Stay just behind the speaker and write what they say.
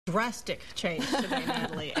Drastic change today,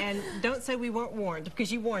 Natalie. And don't say we weren't warned,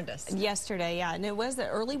 because you warned us. Yesterday, yeah, and it was the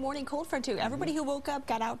early morning cold front too. Everybody who woke up,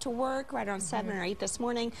 got out to work right around 7 or 8 this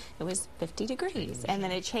morning, it was 50 degrees. And then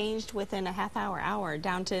it changed within a half hour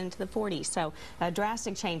down to into the 40s. So a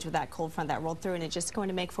drastic change with that cold front that rolled through, and it's just going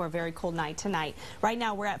to make for a very cold night tonight. Right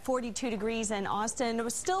now, we're at 42 degrees in Austin. It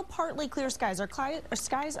was still partly clear skies. Our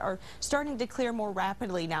skies are starting to clear more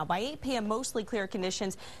rapidly now. By 8 p.m., mostly clear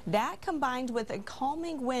conditions. That combined with a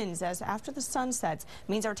calming winds as after the sun sets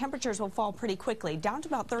means our temperatures will fall pretty quickly down to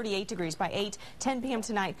about 38 degrees by 10 p.m.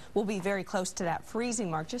 tonight. We'll be very close to that freezing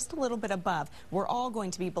mark, just a little bit above. We're all going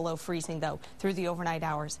to be below freezing though through the overnight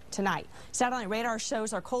hours tonight. Satellite radar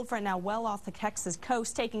shows our cold front now well off the Texas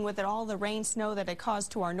coast, taking with it all the rain, snow that it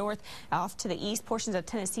caused to our north, off to the east. Portions of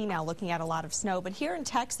Tennessee now looking at a lot of snow, but here in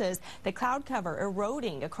Texas, the cloud cover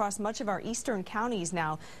eroding across much of our eastern counties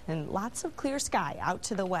now, and lots of clear sky out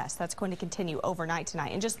to the west. That's going to continue overnight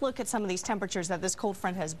tonight. And just look at some of these temperatures that this cold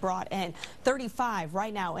front has brought in. 35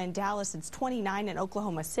 right now in Dallas. It's 29 in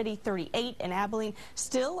Oklahoma City, 38 in Abilene.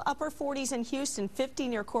 Still upper 40s in Houston, 50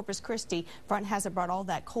 near Corpus Christi. Front hasn't brought all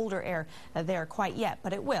that colder air there quite yet,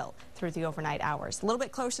 but it will through the overnight hours. A little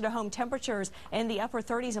bit closer to home, temperatures in the upper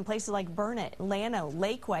 30s in places like Burnett, Llano,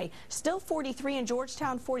 Lakeway. Still 43 in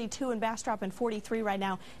Georgetown, 42 in Bastrop, and 43 right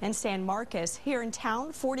now in San Marcos. Here in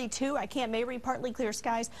town, 42 at Camp Mabry, partly clear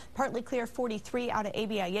skies, partly clear, 43 out of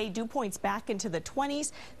ABIA. Dew points back into the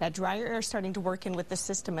 20s. That drier air starting to work in with the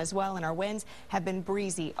system as well, and our winds have been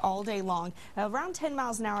breezy all day long. Around 10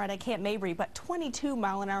 miles an hour at Camp Mabry, but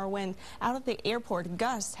 22-mile-an-hour wind out of the airport.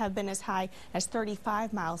 Gusts have been as high as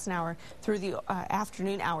 35 miles an hour through the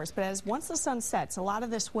afternoon hours. But once the sun sets, a lot of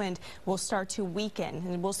this wind will start to weaken,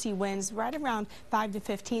 and we'll see winds right around 5 to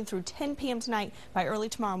 15 through 10 p.m. tonight. By early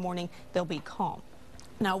tomorrow morning, they'll be calm.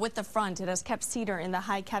 Now, with the front, it has kept cedar in the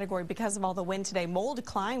high category because of all the wind today. Mold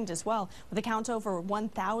climbed as well with a count over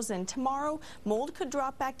 1,000. Tomorrow, mold could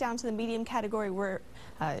drop back down to the medium category, where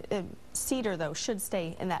cedar, though, should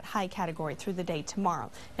stay in that high category through the day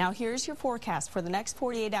tomorrow. Now, here's your forecast for the next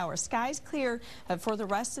 48 hours. Skies clear for the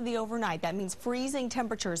rest of the overnight. That means freezing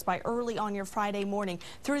temperatures by early on your Friday morning.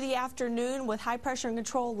 Through the afternoon, with high pressure and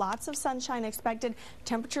control, lots of sunshine expected.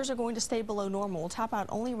 Temperatures are going to stay below normal. We'll top out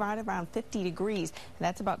only right around 50 degrees. And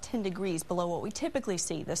that's about 10 degrees below what we typically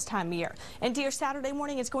see this time of year. And dear Saturday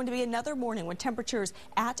morning, it's going to be another morning with temperatures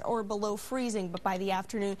at or below freezing. But by the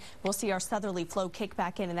afternoon, we'll see our southerly flow kick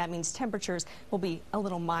back in, and that means temperatures will be a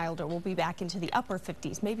little milder. We'll be back into the upper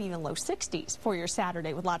 50s, maybe even low 60s for your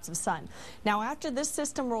Saturday with lots of sun. Now, after this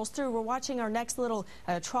system rolls through, we're watching our next little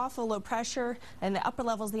trough of low pressure in the upper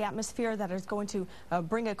levels of the atmosphere that is going to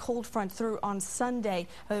bring a cold front through on Sunday.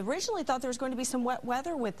 I originally thought there was going to be some wet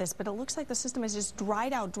weather with this, but it looks like the system has just dried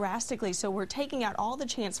out drastically, so we're taking out all the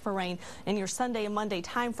chance for rain in your Sunday and Monday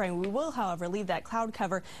time frame. We will, however, leave that cloud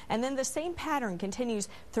cover, and then the same pattern continues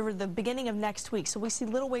through the beginning of next week. So we see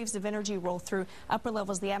little waves of energy roll through upper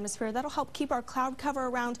levels of the atmosphere. That'll help keep our cloud cover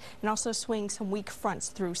around and also swing some weak fronts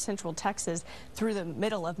through central Texas through the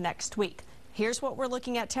middle of next week. Here's what we're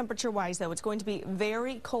looking at temperature-wise, though. It's going to be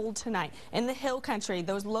very cold tonight. In the hill country,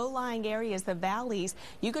 those low-lying areas, the valleys,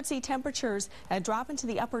 you could see temperatures drop into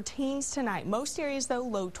the upper teens tonight. Most areas, though,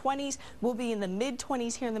 low 20s. We'll be in the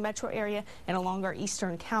mid-20s here in the metro area and along our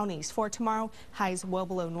eastern counties. For tomorrow, highs well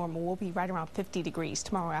below normal. We'll be right around 50 degrees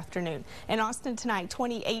tomorrow afternoon. In Austin tonight,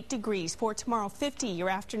 28 degrees. For tomorrow, 50, your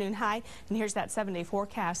afternoon high. And here's that 7-day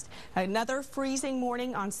forecast. Another freezing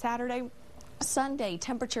morning on Saturday. Sunday,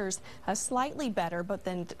 temperatures slightly better, but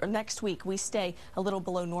then next week we stay a little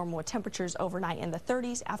below normal with temperatures overnight in the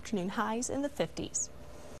 30s, afternoon highs in the 50s.